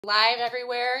Live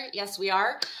everywhere. Yes, we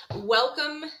are.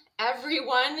 Welcome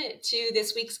everyone to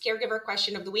this week's Caregiver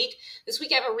Question of the Week. This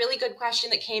week I have a really good question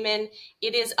that came in.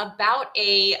 It is about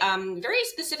a very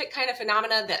specific kind of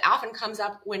phenomena that often comes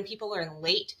up when people are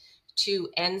late to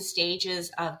end stages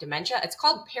of dementia. It's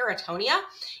called paratonia.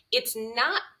 It's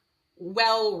not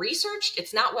well researched,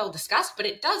 it's not well discussed, but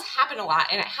it does happen a lot,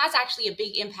 and it has actually a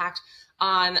big impact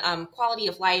on quality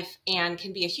of life and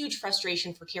can be a huge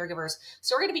frustration for caregivers.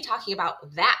 So we're going to be talking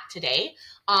about that today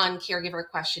on Caregiver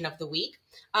Question of the Week.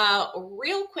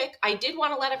 Real quick, I did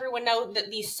want to let everyone know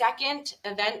that the second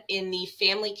event in the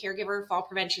Family Caregiver Fall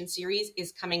Prevention Series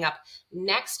is coming up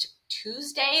next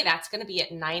Tuesday. That's going to be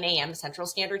at 9 a.m. Central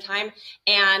Standard Time.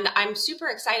 And I'm super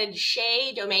excited.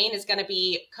 Shay Domain is going to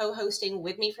be co-hosting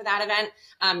with me for that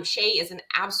event. Shay is an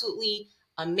absolutely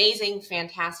amazing,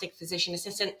 fantastic physician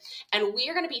assistant. And we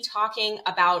are going to be talking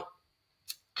about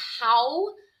how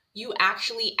you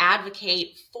actually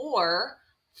advocate for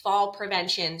fall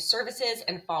prevention services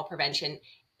and fall prevention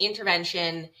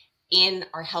intervention in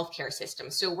our healthcare system.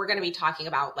 So we're going to be talking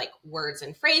about like words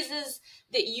and phrases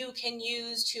that you can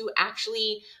use to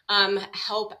actually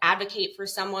help advocate for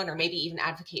someone, or maybe even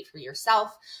advocate for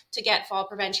yourself to get fall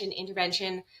prevention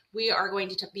intervention. We are going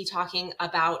to be talking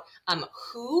about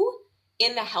who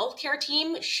in the healthcare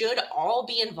team should all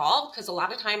be involved, because a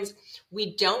lot of times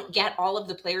we don't get all of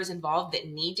the players involved that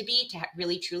need to be to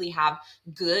really truly have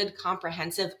good,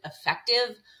 comprehensive,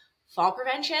 effective fall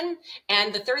prevention.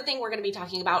 And the third thing we're going to be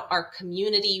talking about are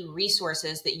community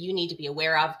resources that you need to be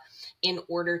aware of in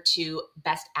order to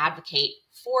best advocate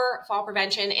for fall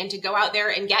prevention and to go out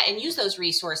there and get and use those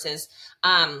resources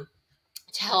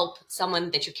to help someone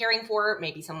that you're caring for,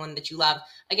 maybe someone that you love,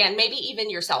 again, maybe even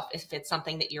yourself if it's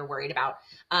something that you're worried about.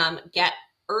 Get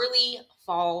early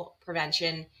fall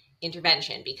prevention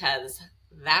intervention, because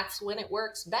that's when it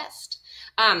works best.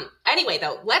 Anyway,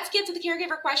 though, let's get to the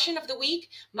Caregiver Question of the Week.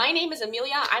 My name is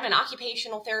Amelia. I'm an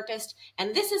occupational therapist,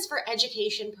 and this is for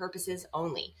education purposes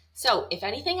only. So if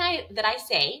anything that I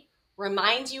say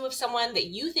reminds you of someone that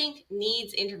you think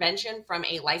needs intervention from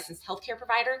a licensed healthcare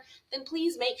provider, then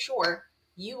please make sure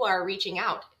you are reaching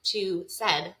out to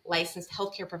said licensed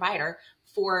healthcare provider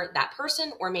for that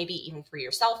person, or maybe even for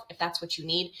yourself if that's what you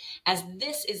need, as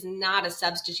this is not a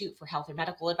substitute for health or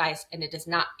medical advice, and it is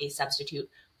not a substitute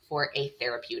for a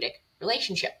therapeutic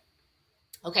relationship.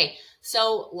 Okay,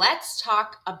 so let's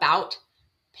talk about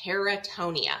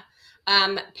paratonia.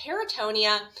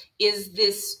 Paratonia is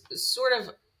this sort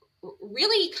of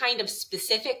really kind of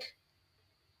specific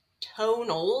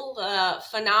tonal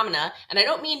phenomena, and I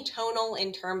don't mean tonal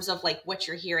in terms of like what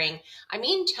you're hearing. I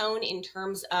mean tone in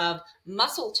terms of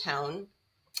muscle tone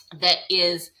that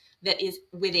is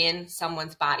within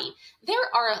someone's body. There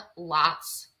are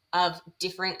lots of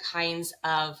different kinds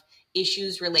of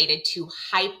issues related to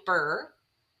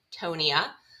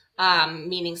hypertonia,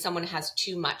 meaning someone has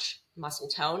too much muscle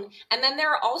tone. And then there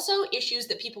are also issues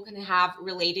that people can have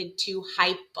related to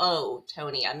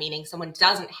hypotonia, meaning someone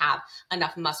doesn't have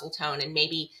enough muscle tone and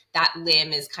maybe that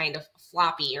limb is kind of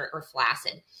floppy or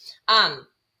flaccid.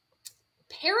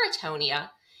 Paratonia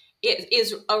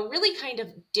is a really kind of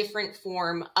different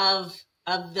form of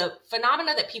the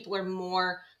phenomena that people are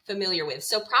more familiar with.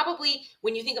 So probably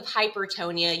when you think of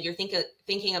hypertonia, you're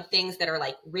thinking of things that are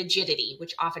like rigidity,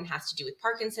 which often has to do with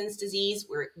Parkinson's disease,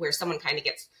 where someone kind of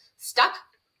gets stuck,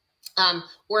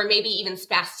 or maybe even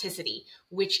spasticity,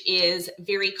 which is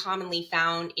very commonly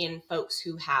found in folks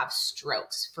who have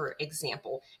strokes, for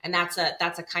example. And that's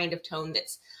a kind of tone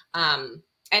that's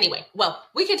anyway. Well,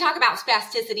 we can talk about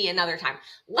spasticity another time.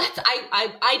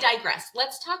 I digress.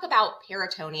 Let's talk about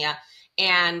paratonia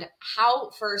and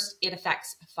how first it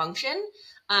affects function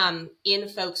in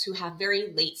folks who have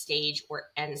very late stage or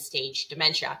end stage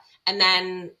dementia, and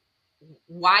then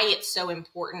why it's so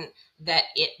important that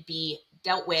it be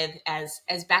dealt with as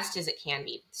best as it can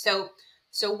be. So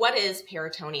what is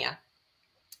paratonia?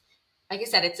 Like I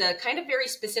said, it's a kind of very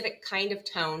specific kind of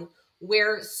tone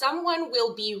where someone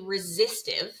will be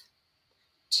resistive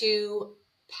to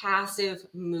passive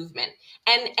movement.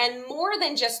 And more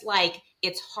than just like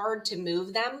it's hard to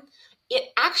move them, it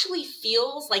actually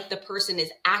feels like the person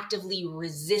is actively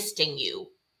resisting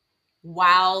you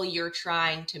while you're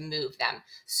trying to move them.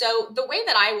 So the way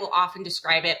that I will often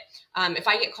describe it, if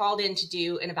I get called in to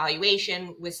do an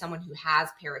evaluation with someone who has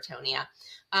paratonia,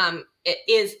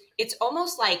 it's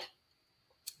almost like,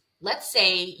 let's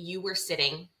say you were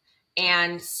sitting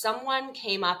and someone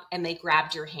came up and they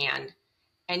grabbed your hand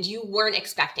and you weren't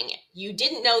expecting it. You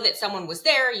didn't know that someone was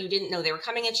there. You didn't know they were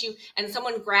coming at you, and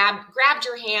someone grabbed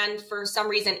your hand for some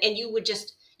reason, and you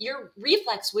your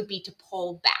reflex would be to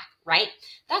pull back, right?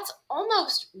 That's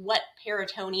almost what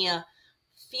peritonia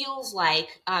feels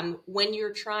like when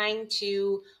you're trying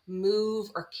to move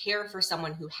or care for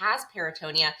someone who has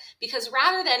peritonia, because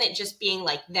rather than it just being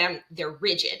like they're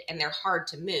rigid and they're hard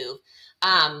to move,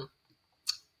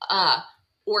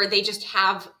 or they just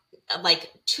have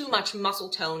like too much muscle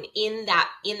tone in that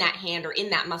hand or in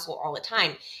that muscle all the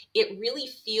time, it really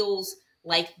feels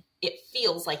like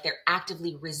they're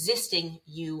actively resisting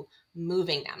you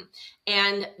moving them.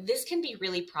 And this can be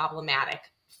really problematic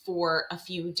for a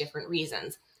few different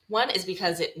reasons. One is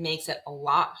because it makes it a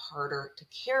lot harder to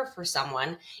care for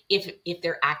someone if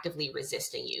they're actively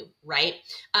resisting you, right?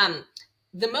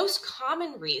 The most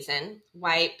common reason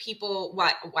why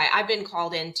I've been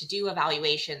called in to do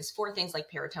evaluations for things like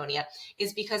peritonia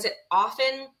is because it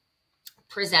often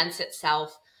presents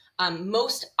itself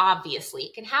most obviously.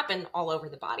 It can happen all over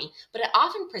the body, but it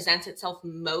often presents itself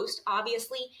most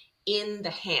obviously in the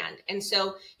hand. And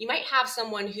so you might have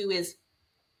someone who is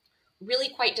really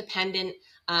quite dependent.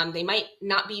 They might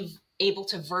not be able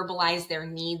to verbalize their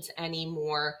needs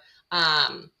anymore.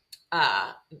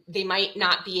 They might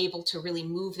not be able to really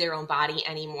move their own body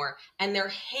anymore. And their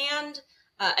hand,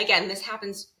 again, this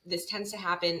tends to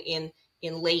happen in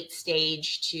late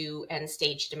stage to end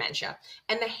stage dementia.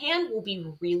 And the hand will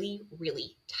be really,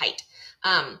 really tight.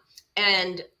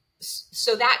 And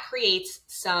so that creates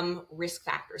some risk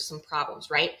factors, some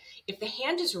problems, right? If the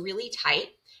hand is really tight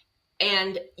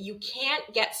and you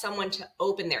can't get someone to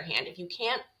open their hand, if you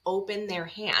can't open their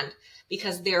hand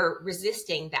because they're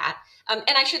resisting that, and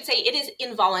I should say it is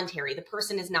involuntary. The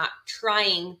person is not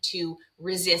trying to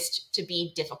resist to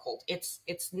be difficult. It's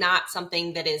not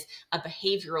something that is a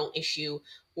behavioral issue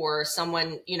or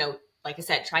someone, like I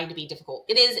said, trying to be difficult.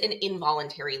 It is an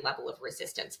involuntary level of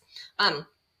resistance.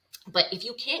 But if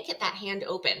you can't get that hand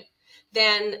open,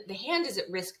 then the hand is at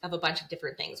risk of a bunch of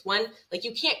different things. One, like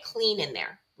you can't clean in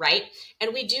there, right?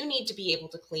 And we do need to be able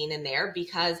to clean in there,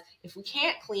 because if we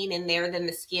can't clean in there, then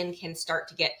the skin can start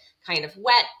to get kind of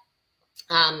wet.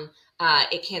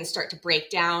 It can start to break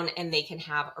down, and they can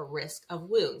have a risk of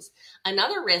wounds.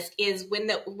 Another risk is when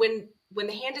the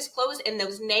hand is closed and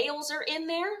those nails are in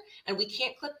there and we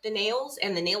can't clip the nails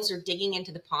and the nails are digging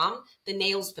into the palm, the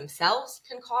nails themselves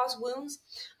can cause wounds.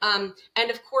 And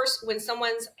of course, when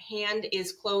someone's hand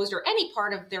is closed or any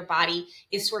part of their body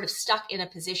is sort of stuck in a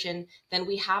position, then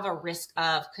we have a risk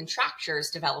of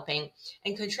contractures developing.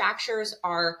 And contractures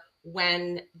are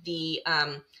when the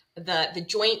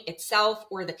joint itself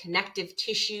or the connective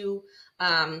tissue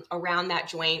around that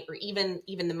joint, or even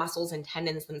the muscles and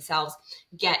tendons themselves,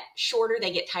 get shorter,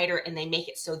 they get tighter, and they make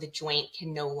it so the joint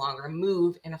can no longer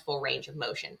move in a full range of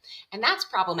motion. And that's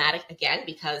problematic, again,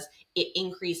 because it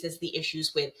increases the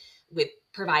issues with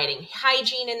providing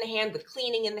hygiene in the hand, with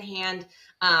cleaning in the hand,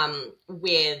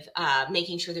 with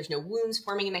making sure there's no wounds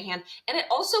forming in the hand. And it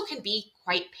also can be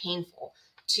quite painful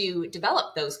to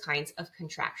develop those kinds of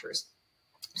contractures.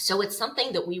 So it's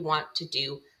something that we want to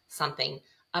do something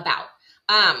about.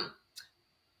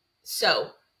 So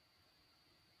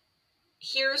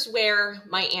here's where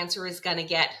my answer is going to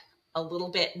get a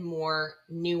little bit more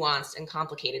nuanced and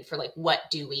complicated for like, what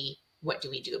do we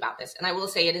do about this? And I will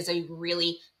say it is a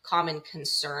really common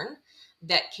concern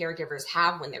that caregivers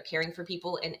have when they're caring for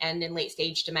people in end and late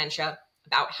stage dementia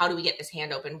about how do we get this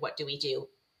hand open? What do we do?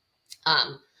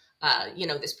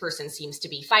 This person seems to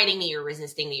be fighting me or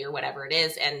resisting me or whatever it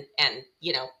is. And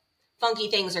funky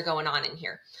things are going on in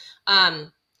here.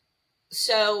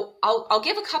 So I'll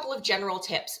give a couple of general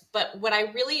tips, but what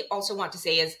I really also want to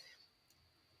say is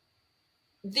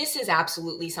this is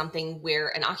absolutely something where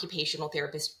an occupational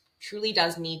therapist truly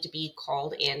does need to be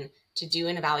called in to do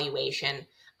an evaluation.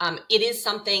 It is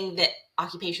something that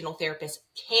occupational therapists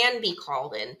can be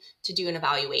called in to do an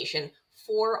evaluation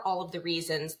for all of the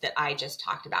reasons that I just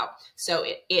talked about. So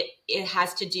it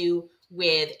has to do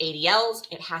with ADLs,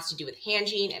 it has to do with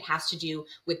hygiene, it has to do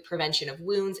with prevention of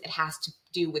wounds, it has to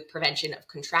do with prevention of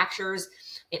contractures,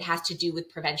 it has to do with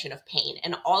prevention of pain.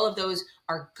 And all of those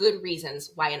are good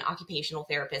reasons why an occupational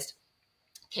therapist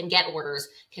can get orders,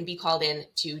 can be called in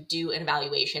to do an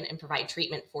evaluation and provide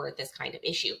treatment for this kind of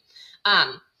issue.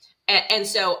 And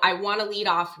so I want to lead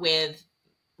off with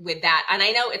that. And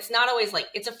I know it's not always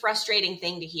it's a frustrating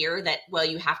thing to hear that, well,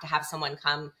 you have to have someone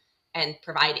come and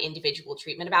provide individual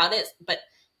treatment about it, but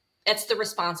that's the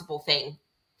responsible thing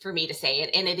for me to say it.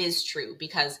 And it is true,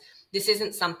 because this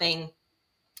isn't something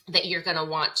that you're going to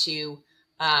want to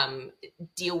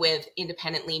deal with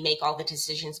independently, make all the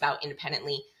decisions about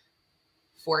independently,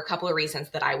 for a couple of reasons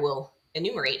that I will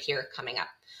enumerate here coming up.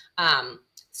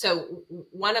 So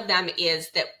one of them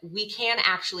is that we can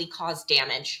actually cause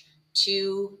damage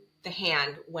to the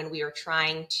hand when we are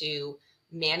trying to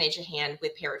manage a hand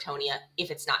with parotonia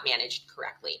if it's not managed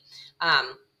correctly.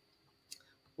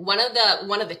 One of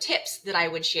the tips that I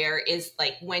would share is,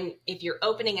 like, if you're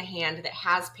opening a hand that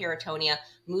has parotonia,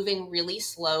 moving really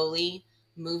slowly,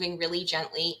 moving really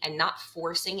gently, and not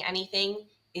forcing anything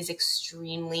is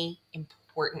extremely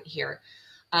important here.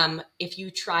 If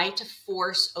you try to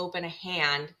force open a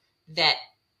hand that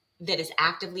is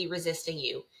actively resisting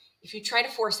you, if you try to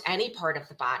force any part of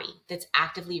the body that's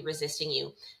actively resisting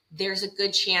you, there's a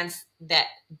good chance that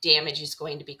damage is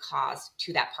going to be caused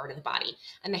to that part of the body.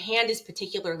 And the hand is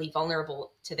particularly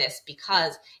vulnerable to this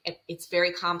because it's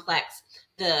very complex.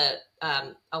 A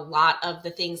lot of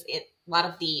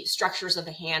the structures of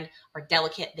the hand are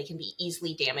delicate. They can be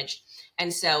easily damaged.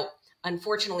 And so,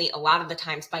 unfortunately, a lot of the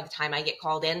times, by the time I get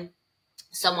called in,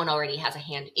 someone already has a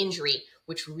hand injury,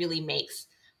 which really makes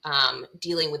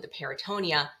dealing with the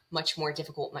parotonia much more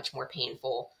difficult, much more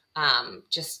painful, and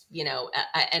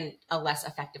a less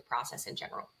effective process in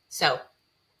general. So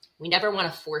we never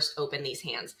want to force open these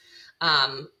hands.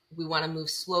 We want to move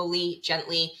slowly,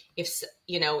 gently. If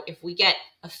we get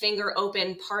a finger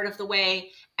open part of the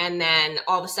way and then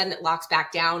all of a sudden it locks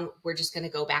back down, we're just going to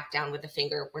go back down with the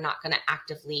finger. We're not going to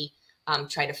actively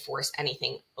try to force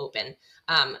anything open.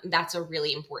 That's a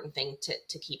really important thing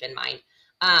to keep in mind.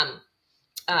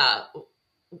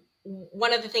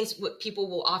 One of the things what people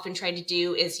will often try to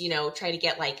do is, try to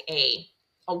get like a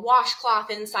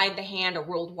washcloth inside the hand, a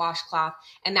rolled washcloth,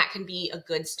 and that can be a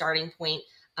good starting point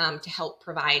to help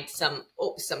provide some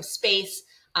space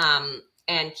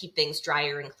and keep things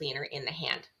drier and cleaner in the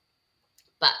hand.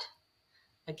 But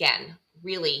again,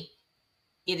 really,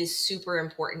 it is super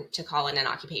important to call in an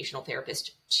occupational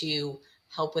therapist to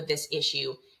help with this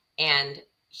issue. And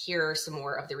here are some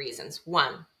more of the reasons.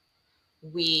 One,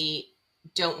 we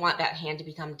don't want that hand to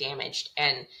become damaged.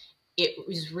 And it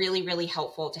was really, really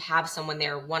helpful to have someone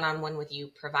there one-on-one with you,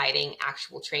 providing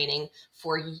actual training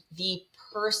for the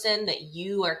person that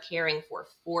you are caring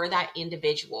for that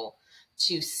individual,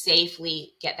 to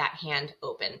safely get that hand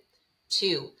open.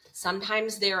 Two,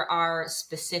 sometimes there are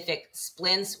specific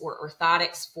splints or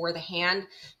orthotics for the hand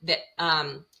that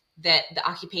the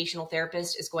occupational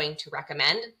therapist is going to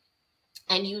recommend.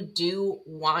 And you do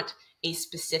want a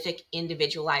specific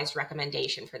individualized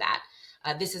recommendation for that.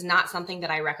 This is not something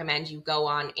that I recommend you go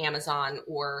on Amazon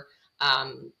or,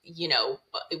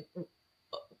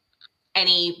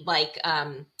 any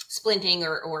splinting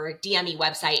or DME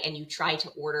website, and you try to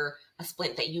order a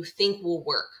splint that you think will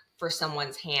work for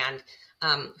someone's hand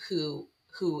who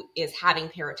is having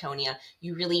parotonia.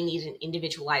 You really need an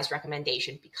individualized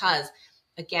recommendation because,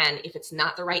 again, if it's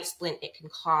not the right splint, it can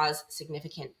cause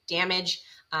significant damage.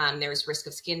 There's risk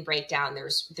of skin breakdown.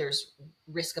 There's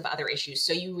risk of other issues.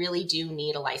 So you really do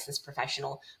need a licensed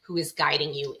professional who is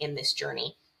guiding you in this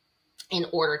journey in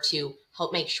order to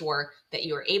help make sure that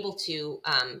you are able to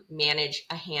manage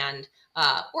a hand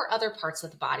or other parts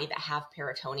of the body that have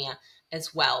parotonia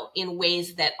as well, in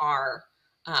ways that are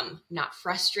not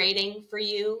frustrating for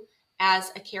you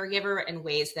as a caregiver, and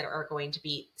ways that are going to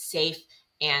be safe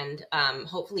and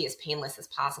hopefully as painless as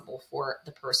possible for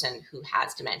the person who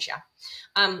has dementia.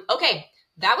 Okay,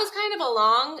 that was kind of a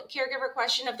long caregiver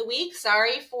question of the week.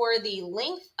 Sorry for the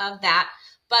length of that,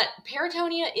 but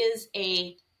parotonia is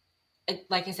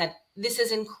like I said, this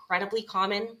is incredibly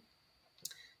common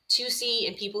to see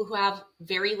in people who have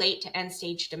very late to end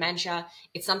stage dementia.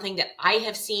 It's something that I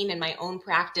have seen in my own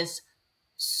practice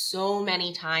so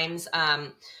many times.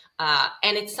 And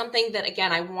it's something that,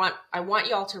 again, I want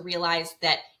y'all to realize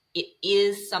that it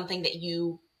is something that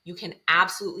you can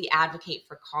absolutely advocate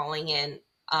for calling in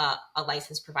a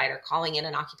licensed provider, calling in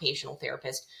an occupational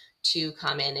therapist to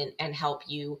come in and help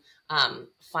you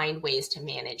find ways to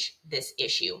manage this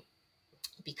issue,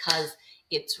 because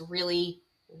it's really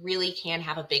can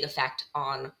have a big effect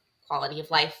on quality of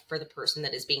life for the person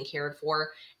that is being cared for.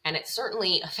 And it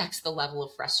certainly affects the level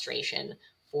of frustration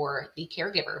for the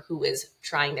caregiver who is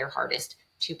trying their hardest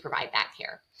to provide that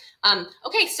care.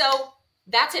 Okay, so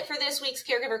that's it for this week's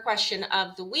caregiver question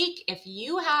of the week. If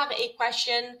you have a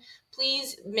question,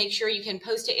 please make sure you can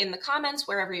post it in the comments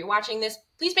wherever you're watching this.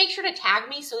 Please make sure to tag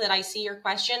me so that I see your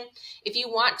question. If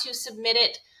you want to submit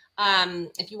it,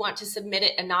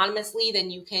 anonymously, then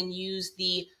you can use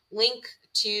the link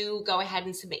to go ahead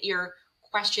and submit your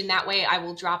question that way. I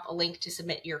will drop a link to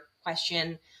submit your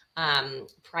question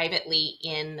privately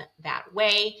in that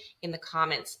way in the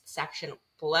comments section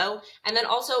below. And then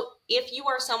also, if you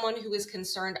are someone who is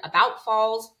concerned about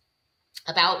falls,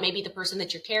 about maybe the person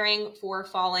that you're caring for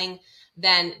falling,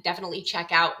 then definitely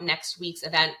check out next week's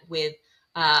event with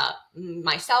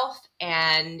myself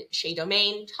and Shay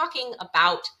Domain talking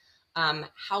about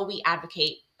how we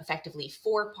advocate effectively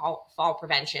for fall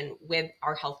prevention with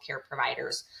our healthcare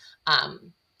providers.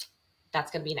 That's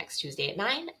going to be next Tuesday at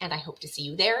 9, and I hope to see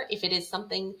you there if it is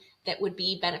something that would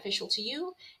be beneficial to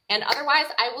you. And otherwise,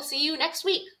 I will see you next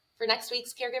week for next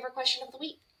week's Caregiver Question of the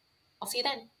Week. I'll see you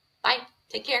then. Bye.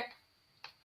 Take care.